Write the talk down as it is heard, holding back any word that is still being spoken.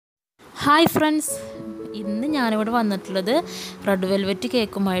Hi friends, ഇന്ന് ഞാനിവിടെ വന്നിട്ടുള്ളത് റെഡ് വെൽവെറ്റ്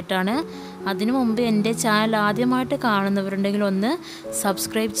കേക്കുമായിട്ടാണ്. അതിനു മുമ്പ് എൻ്റെ ചാനൽ ആദ്യമായിട്ട് കാണുന്നവരുണ്ടെങ്കിൽ ഒന്ന്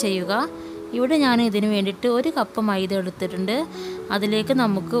സബ്സ്ക്രൈബ് ചെയ്യുക. ഇവിടെ ഞാൻ ഇതിന് വേണ്ടിയിട്ട് 1 കപ്പ് മൈദ എടുത്തിട്ടുണ്ട്. അതിലേക്ക്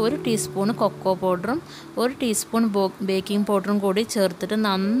നമുക്ക് 1 ടീസ്പൂൺ കൊക്കോ പൗഡറും 1 ടീസ്പൂൺ ബേക്കിംഗ് പൗഡറും കൂടി ചേർത്തിട്ട്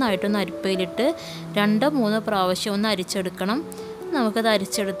നന്നായിട്ടൊന്ന് അരിപ്പയിലിട്ട് 2-3 പ്രാവശ്യം ഒന്ന് അരിച്ചെടുക്കണം. നമുക്കത്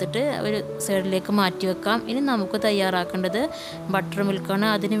അരിച്ചെടുത്തിട്ട് ഒരു സൈഡിലേക്ക് മാറ്റി വെക്കാം. ഇനി നമുക്ക് തയ്യാറാക്കേണ്ടത് ബട്ടർ മിൽക്കാണ്.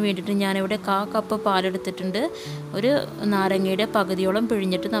 അതിന് വേണ്ടിയിട്ട് ഞാനിവിടെ 1/4 കപ്പ് പാലെടുത്തിട്ടുണ്ട്. ഒരു നാരങ്ങയുടെ പകുതിയോളം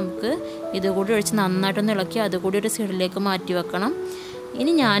പിഴിഞ്ഞിട്ട് നമുക്ക് ഇതുകൂടി ഒഴിച്ച് നന്നായിട്ടൊന്ന് ഇളക്കി അതുകൂടി ഒരു സൈഡിലേക്ക് മാറ്റി വെക്കണം.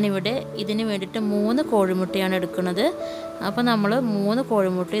 ഇനി ഞാനിവിടെ ഇതിന് വേണ്ടിയിട്ട് 3 കോഴിമുട്ടയാണ് എടുക്കുന്നത്. അപ്പോൾ നമ്മൾ 3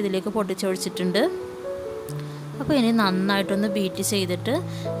 കോഴിമുട്ട ഇതിലേക്ക് പൊട്ടിച്ചൊഴിച്ചിട്ടുണ്ട്. അപ്പോൾ ഇനി നന്നായിട്ടൊന്ന് ബീറ്റ് ചെയ്തിട്ട്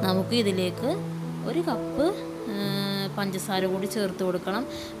നമുക്ക് ഇതിലേക്ക് 1 കപ്പ് പഞ്ചസാര കൂടി ചേർത്ത് കൊടുക്കണം.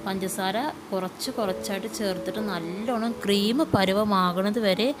 പഞ്ചസാര കുറച്ചായിട്ട് ചേർത്തിട്ട് നല്ലോണം ക്രീം പരുവമാകുന്നത്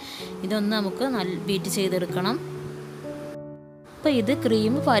വരെ ഇതൊന്ന് നമുക്ക് ബീറ്റ് ചെയ്തെടുക്കണം. അപ്പോൾ ഇത്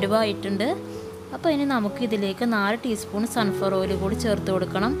ക്രീം പരുവമായിട്ടുണ്ട്. അപ്പോൾ ഇനി നമുക്ക് ഇതിലേക്ക് 4 ടീസ്പൂൺ സൺഫ്ലവർ ഓയിൽ കൂടി ചേർത്ത്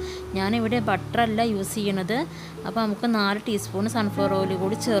കൊടുക്കണം. ഞാനിവിടെ ബട്ടറല്ല യൂസ് ചെയ്യണത്. അപ്പോൾ നമുക്ക് 4 ടീസ്പൂൺ സൺഫ്ലവർ ഓയിൽ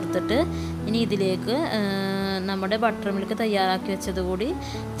കൂടി ചേർത്തിട്ട് ഇനി ഇതിലേക്ക് നമ്മുടെ ബട്ടർ മിൽക്ക് തയ്യാറാക്കി വെച്ചത് കൂടി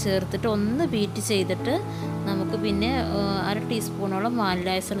ചേർത്തിട്ട് ഒന്ന് ബീറ്റ് ചെയ്തിട്ട് നമുക്ക് പിന്നെ 1/2 ടീസ്പൂണോളം വാനില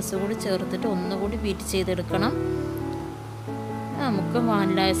എസൻസ് കൂടി ചേർത്തിട്ട് ഒന്നുകൂടി ബീറ്റ് ചെയ്തെടുക്കണം. നമുക്ക്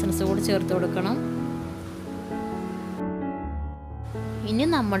വാനില എസൻസ് കൂടി ചേർത്ത് കൊടുക്കണം. ഇനി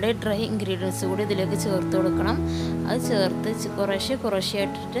നമ്മുടെ ഡ്രൈ ഇൻഗ്രീഡിയൻസ് കൂടി ഇതിലേക്ക് ചേർത്ത് കൊടുക്കണം. അത് ചേർത്ത് കുറേശ്ശെ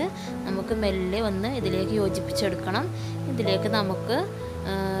ആയിട്ടിട്ട് നമുക്ക് മെല്ലെ വന്ന് ഇതിലേക്ക് യോജിപ്പിച്ചെടുക്കണം. ഇതിലേക്ക് നമുക്ക്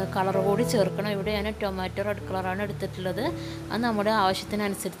കളർ കൂടി ചേർക്കണം. ഇവിടെ ഞാൻ ടൊമാറ്റോ റെഡ് കളറാണ് എടുത്തിട്ടുള്ളത്. അത് നമ്മുടെ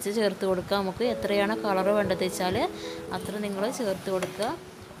ആവശ്യത്തിനനുസരിച്ച് ചേർത്ത് കൊടുക്കുക. നമുക്ക് എത്രയാണ് കളർ വേണ്ടത് വെച്ചാൽ അത്ര നിങ്ങൾ ചേർത്ത് കൊടുക്കുക.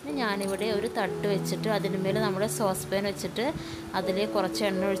 ഞാനിവിടെ ഒരു തട്ട് വെച്ചിട്ട് അതിന് മേലെ നമ്മുടെ സോസ് പാൻ വെച്ചിട്ട് അതിൽ കുറച്ച്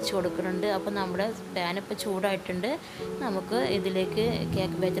എണ്ണ ഒഴിച്ച് കൊടുക്കുന്നുണ്ട്. അപ്പോൾ നമ്മുടെ പാൻ ഇപ്പോൾ ചൂടായിട്ടുണ്ട്. നമുക്ക് ഇതിലേക്ക്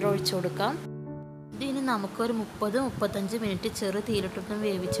കേക്ക് ബാറ്റർ ഒഴിച്ച് കൊടുക്കാം. ഇതിന് നമുക്കൊരു 30-35 മിനിറ്റ് ചെറു തീയിലിട്ടൊന്ന്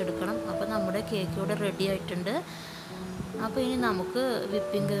വേവിച്ചെടുക്കണം. അപ്പോൾ നമ്മുടെ കേക്ക് ഇവിടെ റെഡി ആയിട്ടുണ്ട്. അപ്പോൾ ഇനി നമുക്ക്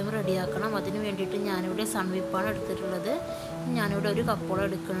വിപ്പിംഗ് ക്രീം റെഡിയാക്കണം. അതിന് വേണ്ടിയിട്ട് ഞാനിവിടെ സൺവിപ്പാണ് എടുത്തിട്ടുള്ളത്. ഞാനിവിടെ 1 കപ്പോളം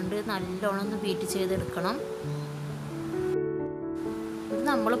എടുക്കുന്നുണ്ട്. നല്ലോണം ഒന്ന് ബീറ്റ് ചെയ്തെടുക്കണം. ഇത്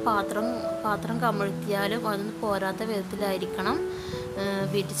നമ്മൾ പാത്രം കമഴ്ത്തിയാലും അതൊന്നും പോരാത്ത വിധത്തിലായിരിക്കണം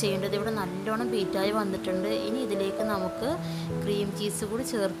ബീറ്റ് ചെയ്യേണ്ടത്. ഇവിടെ നല്ലോണം ബീറ്റായി വന്നിട്ടുണ്ട്. ഇനി ഇതിലേക്ക് നമുക്ക് ക്രീം ചീസ് കൂടി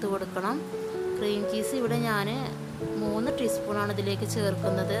ചേർത്ത് കൊടുക്കണം. ക്രീം ചീസ് ഇവിടെ ഞാൻ 3 ടീസ്പൂണാണ് ഇതിലേക്ക്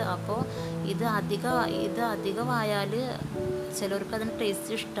ചേർക്കുന്നത്. അപ്പോൾ ഇത് അധികമായാൽ ചിലർക്ക് അതിന്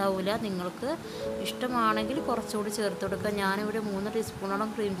ടേസ്റ്റ് ഇഷ്ടാവില്ല. നിങ്ങൾക്ക് ഇഷ്ടമാണെങ്കിൽ കുറച്ചുകൂടി ചേർത്ത് കൊടുക്കുക. ഞാനിവിടെ 3 ടീസ്പൂണോളം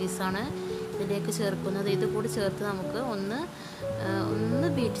ക്രീം ചീസാണ് ഇതിലേക്ക് ചേർക്കുന്നത്. ഇത് കൂടി ചേർത്ത് നമുക്ക് ഒന്ന്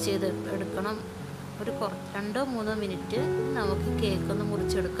ബീറ്റ് ചെയ്ത് എടുക്കണം. ഒരു 2-3 മിനിറ്റ് നമുക്ക് കേക്കൊന്ന്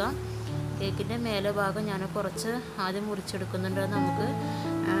മുറിച്ചെടുക്കാം. കേക്കിൻ്റെ മേലെ ഭാഗം ഞാൻ കുറച്ച് ആദ്യം മുറിച്ചെടുക്കുന്നുണ്ട്. നമുക്ക്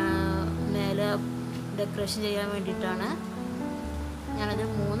മേലെ ഡെക്കറേഷൻ ചെയ്യാൻ വേണ്ടിയിട്ടാണ്. ഞാനത്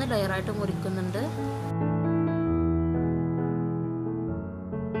 3 ലെയറായിട്ട് മുറിക്കുന്നുണ്ട്.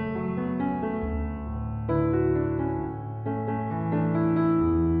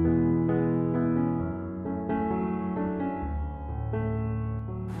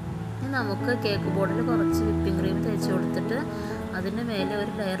 നമുക്ക് കേക്ക് ബോർഡിൽ കുറച്ച് വിപ്പിംഗ് ക്രീം തേച്ച് കൊടുത്തിട്ട് അതിൻ്റെ മേലെ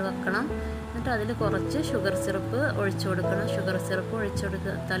ഒരു ലെയർ വെക്കണം. എന്നിട്ട് അതിൽ കുറച്ച് ഷുഗർ സിറപ്പ് ഒഴിച്ചു കൊടുക്കണം. ഷുഗർ സിറപ്പ് ഒഴിച്ചു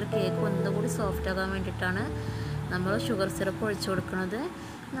കൊടുത്താൽ കേക്ക് ഒന്നുകൂടി സോഫ്റ്റ് ആകാൻ വേണ്ടിയിട്ടാണ് നമ്മൾ ഷുഗർ സിറപ്പ് ഒഴിച്ചു കൊടുക്കുന്നത്.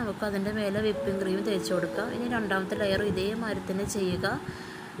 നമുക്ക് അതിൻ്റെ മേലെ വിപ്പിംഗ് ക്രീം തേച്ച് കൊടുക്കാം. ഇനി 2ാമത്തെ ലെയർ ഇതേമാതിരി തന്നെ ചെയ്യുക.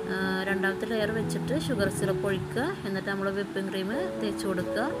 2ാമത്തെ ലെയർ വെച്ചിട്ട് ഷുഗർ സിറപ്പ് ഒഴിക്കുക. എന്നിട്ട് നമ്മൾ വിപ്പിംഗ് ക്രീം തേച്ച്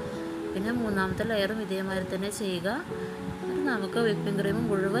കൊടുക്കുക. പിന്നെ 3ാമത്തെ ലെയറും ഇതേമാതിരി തന്നെ ചെയ്യുക. നമുക്ക് വിപ്പിംഗ് ക്രീം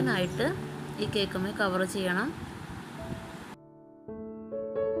മുഴുവനായിട്ട് ഈ കേക്കുമേ കവർ ചെയ്യണം.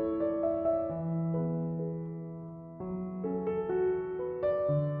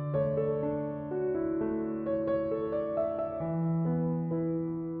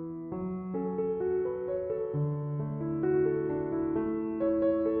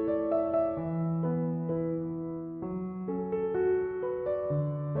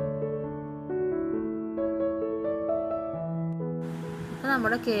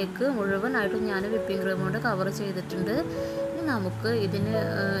 നമ്മുടെ കേക്ക് മുഴുവനായിട്ടും ഞാൻ വിപ്പിംഗ് ക്രീം കൊണ്ട് കവർ ചെയ്തിട്ടുണ്ട്. ഇനി നമുക്ക് ഇതിന്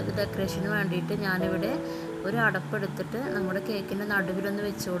ഡെക്കറേഷന് വേണ്ടിയിട്ട് ഞാനിവിടെ ഒരു അടപ്പെടുത്തിട്ട് നമ്മുടെ കേക്കിൻ്റെ നടുവിലൊന്ന്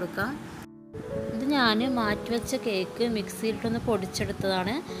വെച്ച് കൊടുക്കാം. ഇത് ഞാൻ മാറ്റിവെച്ച കേക്ക് മിക്സിയിലിട്ടൊന്ന്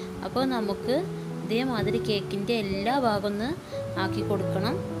പൊടിച്ചെടുത്തതാണ്. അപ്പോൾ നമുക്ക് ഇതേമാതിരി കേക്കിൻ്റെ എല്ലാ ഭാഗവും ഒന്ന് ആക്കി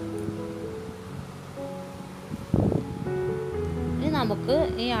കൊടുക്കണം. ഇനി നമുക്ക്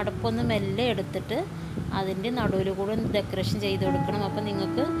ഈ അടപ്പൊന്ന് മെല്ലെ എടുത്തിട്ട് അതിൻ്റെ നടുവിൽ കൂടെ ഒന്ന് ഡെക്കറേഷൻ ചെയ്ത് കൊടുക്കണം. അപ്പോൾ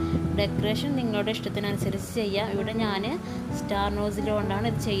നിങ്ങൾക്ക് ഡെക്കറേഷൻ നിങ്ങളുടെ ഇഷ്ടത്തിനനുസരിച്ച് ചെയ്യാം. ഇവിടെ ഞാൻ സ്റ്റാർ നോസിൽ കൊണ്ടാണ്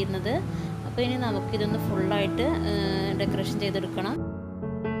ഇത് ചെയ്യുന്നത്. അപ്പോൾ ഇനി നമുക്കിതൊന്ന് ഫുള്ളായിട്ട് ഡെക്കറേഷൻ ചെയ്തെടുക്കണം.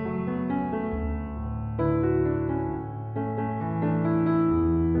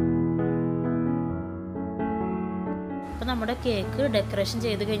 അപ്പോൾ നമ്മുടെ കേക്ക് ഡെക്കറേഷൻ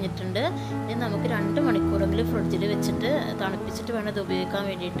ചെയ്ത് കഴിഞ്ഞിട്ടുണ്ട്. ഇനി നമുക്ക് 2 മണിക്കൂറെങ്കിലും ഫ്രിഡ്ജിൽ വെച്ചിട്ട് തണുപ്പിച്ചിട്ട് വേണം ഇത് ഉപയോഗിക്കാൻ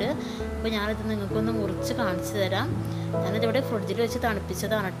വേണ്ടിയിട്ട്. അപ്പോൾ ഞാനിത് നിങ്ങൾക്കൊന്ന് മുറിച്ച് കാണിച്ചു തരാം. ഞാനിതിവിടെ ഫ്രിഡ്ജിൽ വെച്ച്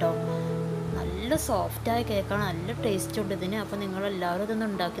തണുപ്പിച്ചതാണ് കേട്ടോ. നല്ല സോഫ്റ്റായ കേക്കാണ്, നല്ല ടേസ്റ്റ് ഉണ്ട് ഇതിന്. അപ്പോൾ നിങ്ങളെല്ലാവരും ഇതൊന്ന്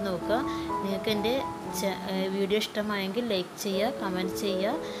ഉണ്ടാക്കി നോക്കുക. നിങ്ങൾക്ക് എൻ്റെ വീഡിയോ ഇഷ്ടമായെങ്കിൽ ലൈക്ക് ചെയ്യുക, കമൻറ്റ്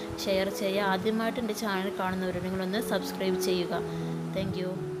ചെയ്യുക, ഷെയർ ചെയ്യുക. ആദ്യമായിട്ട് എൻ്റെ ചാനൽ കാണുന്നവർ നിങ്ങളൊന്ന് സബ്സ്ക്രൈബ് ചെയ്യുക. Thank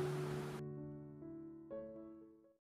you.